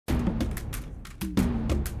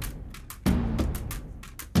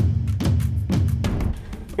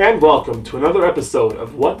And welcome to another episode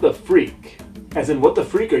of What the Freak, as in what the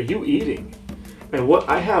freak are you eating? And what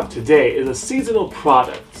I have today is a seasonal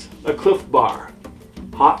product, a Clif Bar,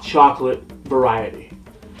 hot chocolate variety.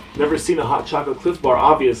 Never seen a hot chocolate Clif Bar,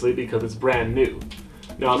 obviously, because it's brand new.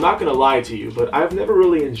 Now, I'm not going to lie to you, but I've never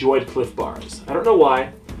really enjoyed Clif Bars. I don't know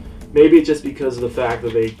why. Maybe it's just because of the fact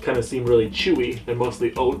that they kind of seem really chewy. They're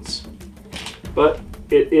mostly oats. But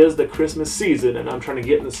it is the Christmas season, and I'm trying to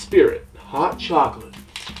get in the spirit. Hot chocolate.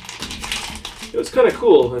 It was kind of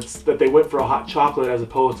cool that they went for a hot chocolate as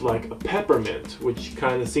opposed to like a peppermint, which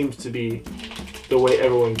kind of seems to be the way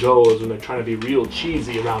everyone goes when they're trying to be real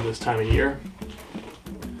cheesy around this time of year.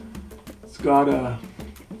 It's got a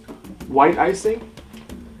white icing.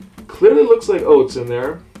 Clearly looks like oats in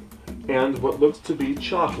there, and what looks to be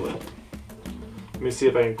chocolate. Let me see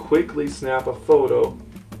if I can quickly snap a photo.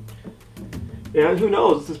 And who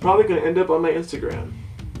knows, this is probably going to end up on my Instagram.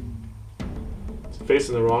 It's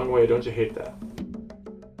facing the wrong way, don't you hate that?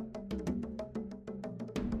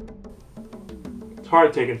 It's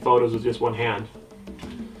hard taking photos with just one hand.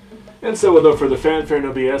 And so with no further fanfare,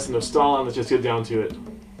 no BS, and no stalling, let's just get down to it.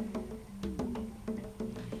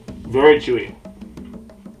 Very chewy.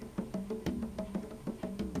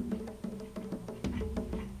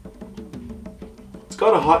 It's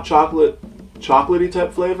got a hot chocolatey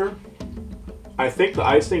type flavor. I think the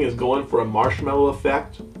icing is going for a marshmallow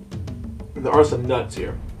effect. And there are some nuts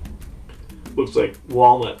here. Looks like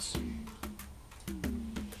walnuts.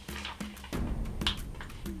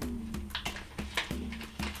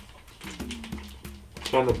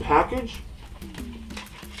 And the package.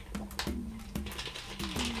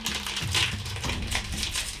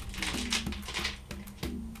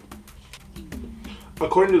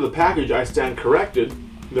 According to the package, I stand corrected.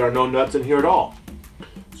 There are no nuts in here at all.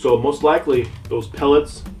 So most likely, those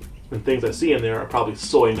pellets and things I see in there are probably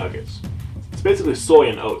soy nuggets. It's basically soy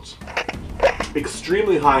and oats.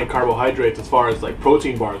 Extremely high in carbohydrates as far as like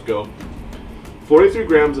protein bars go. 43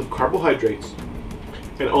 grams of carbohydrates,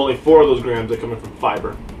 and only 4 of those grams are coming from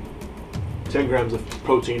fiber. 10 grams of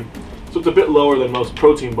protein. So it's a bit lower than most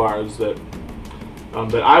protein bars that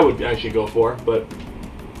I would actually go for, but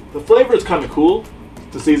the flavor is kind of cool.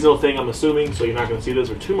 It's a seasonal thing, I'm assuming, so you're not going to see this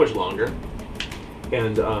for too much longer.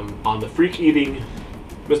 And on the FreakEating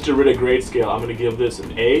Mr. Ritter grade scale, I'm going to give this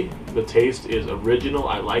an A. The taste is original.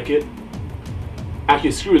 I like it.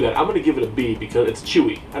 Actually, screw that. I'm going to give it a B because it's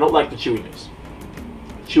chewy. I don't like the chewiness.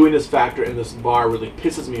 Chewiness factor in this bar really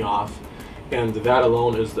pisses me off, and that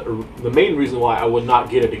alone is the main reason why I would not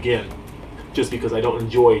get it again. Just because I don't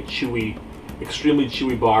enjoy chewy, extremely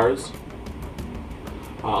chewy bars.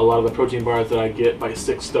 A lot of the protein bars that I get by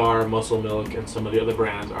 6 Star, Muscle Milk, and some of the other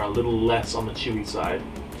brands are a little less on the chewy side.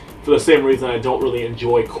 For the same reason I don't really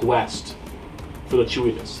enjoy Quest for the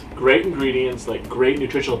chewiness. Great ingredients, like great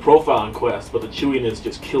nutritional profile on Quest, but the chewiness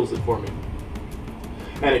just kills it for me.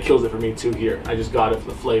 And it kills it for me too here. I just got it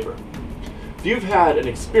for the flavor. If you've had an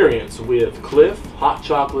experience with Clif hot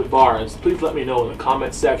chocolate bars, please let me know in the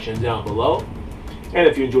comment section down below. And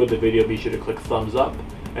if you enjoyed the video, be sure to click thumbs up.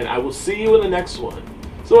 And I will see you in the next one.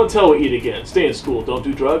 So until we eat again, stay in school, don't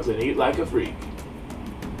do drugs, and eat like a freak.